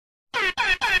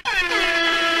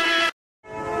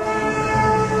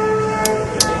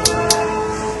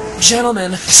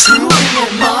Gentlemen, screwing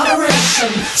in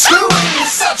moderation. Screwing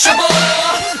is such a bore.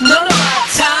 None of my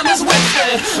time is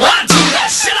wasted. I do that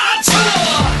shit on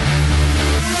tour.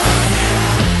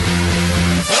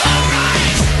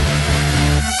 Alright.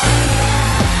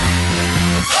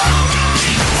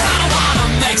 I wanna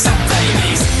make some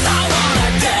babies. I wanna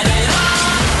get it on.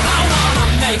 I wanna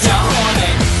make you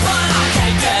horny, but I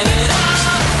can't get it on.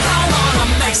 I wanna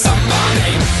make some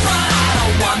money, but I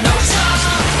don't want no job.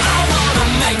 I wanna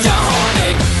make you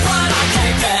horny, but I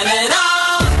can't get it on.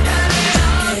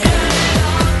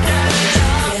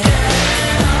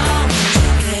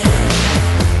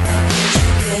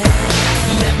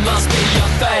 It must be your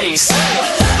face,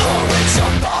 or it's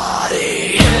your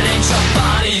body. If it ain't your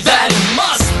body, then it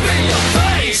must be your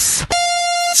face.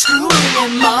 Screwing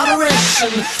in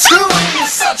moderation. Screwing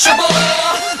is such a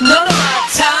bore. None of my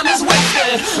time is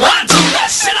wasted. I do that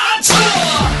shit on tour.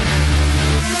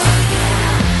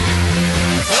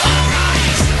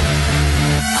 Alright.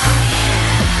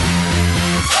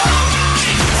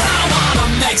 I wanna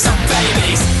make some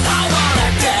babies. I wanna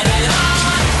get it on.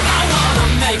 I wanna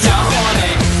make you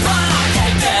horny, but I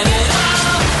can't get it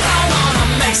on. I wanna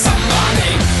make some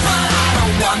money, but I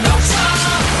don't want no job.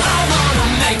 I wanna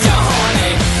make you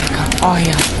horny. Oh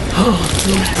yeah.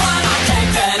 But I can't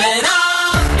get it on.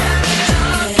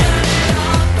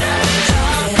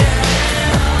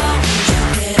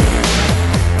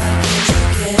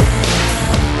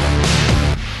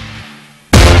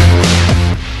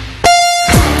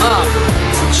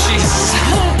 Jesus.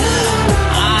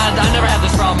 I never had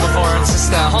this problem before. It's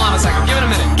just, hold on a second. Give it a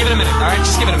minute. Give it a minute. Alright,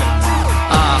 just give it a minute.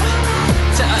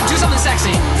 Do something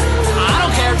sexy. I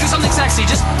don't care. Do something sexy.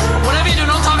 Just, whatever you do,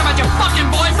 don't talk about your fucking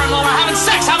boyfriend while we're having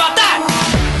sex. How about that?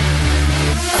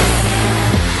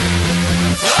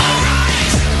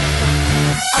 Alright.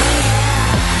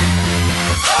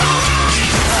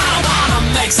 I wanna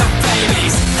make some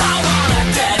babies. I wanna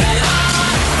get it on.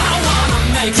 I wanna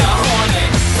make you horny,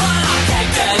 but I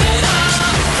can't get it on.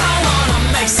 I wanna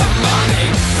make some money,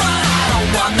 but I don't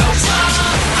want no job.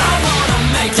 I wanna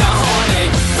make you horny,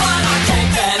 but I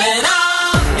can't get it on.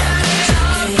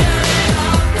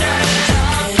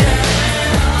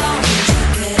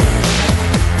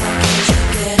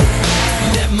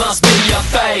 It must be your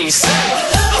face,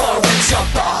 or it's your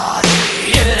body.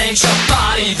 If it ain't your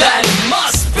body, then it must